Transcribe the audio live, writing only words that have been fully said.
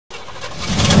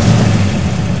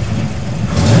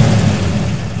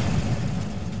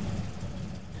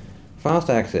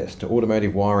Fast access to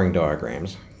automotive wiring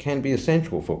diagrams can be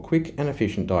essential for quick and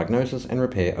efficient diagnosis and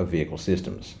repair of vehicle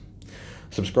systems.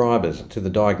 Subscribers to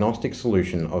the diagnostic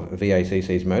solution of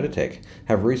VACC's MotorTech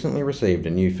have recently received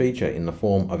a new feature in the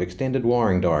form of extended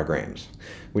wiring diagrams,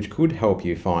 which could help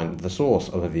you find the source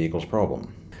of a vehicle's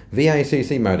problem.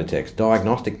 VACC MotorTech's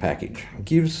diagnostic package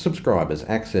gives subscribers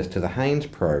access to the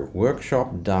HaynesPro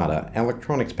Workshop Data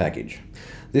Electronics package.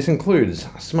 This includes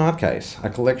SmartCase, a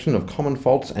collection of common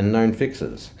faults and known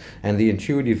fixes, and the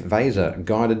intuitive VESA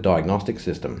guided diagnostic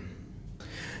system.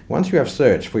 Once you have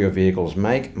searched for your vehicle's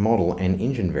make, model and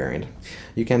engine variant,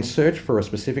 you can search for a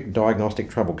specific diagnostic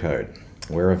trouble code.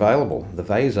 Where available, the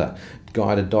VESA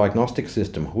guided diagnostic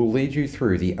system will lead you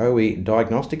through the OE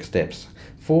diagnostic steps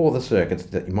for the circuits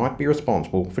that might be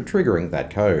responsible for triggering that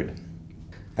code.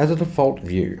 As a default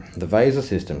view, the VESA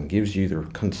system gives you the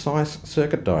concise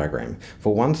circuit diagram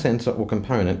for one sensor or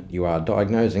component you are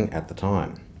diagnosing at the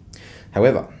time.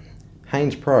 However,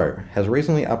 HaynesPro has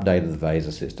recently updated the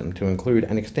VESA system to include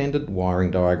an extended wiring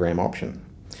diagram option.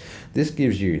 This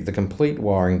gives you the complete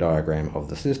wiring diagram of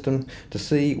the system to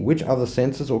see which other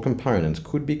sensors or components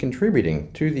could be contributing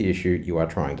to the issue you are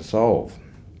trying to solve.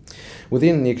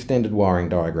 Within the extended wiring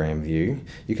diagram view,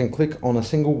 you can click on a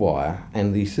single wire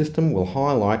and the system will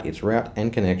highlight its route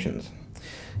and connections.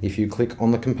 If you click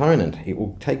on the component, it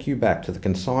will take you back to the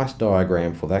concise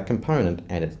diagram for that component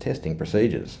and its testing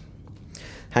procedures.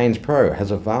 HaynesPro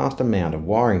has a vast amount of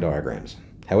wiring diagrams.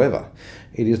 However,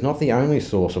 it is not the only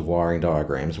source of wiring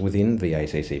diagrams within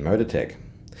VACC MotorTech.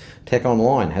 Tech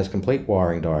Online has complete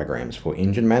wiring diagrams for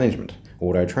engine management,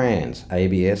 auto trans,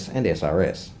 ABS and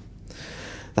SRS.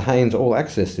 The Haynes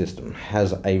AllAccess system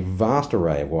has a vast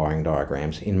array of wiring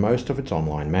diagrams in most of its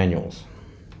online manuals.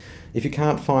 If you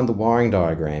can't find the wiring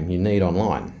diagram you need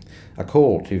online, a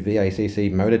call to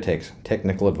VACC MotorTech's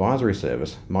Technical Advisory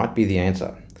Service might be the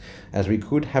answer, as we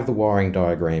could have the wiring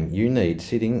diagram you need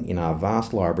sitting in our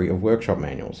vast library of workshop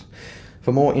manuals.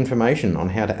 For more information on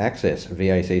how to access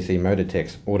VACC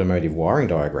MotorTech's automotive wiring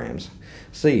diagrams,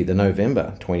 see the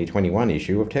November 2021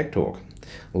 issue of Tech Talk.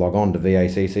 Log on to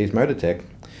VACC's MotorTech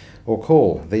or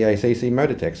call VACC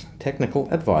MotorTech's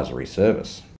Technical Advisory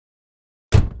Service.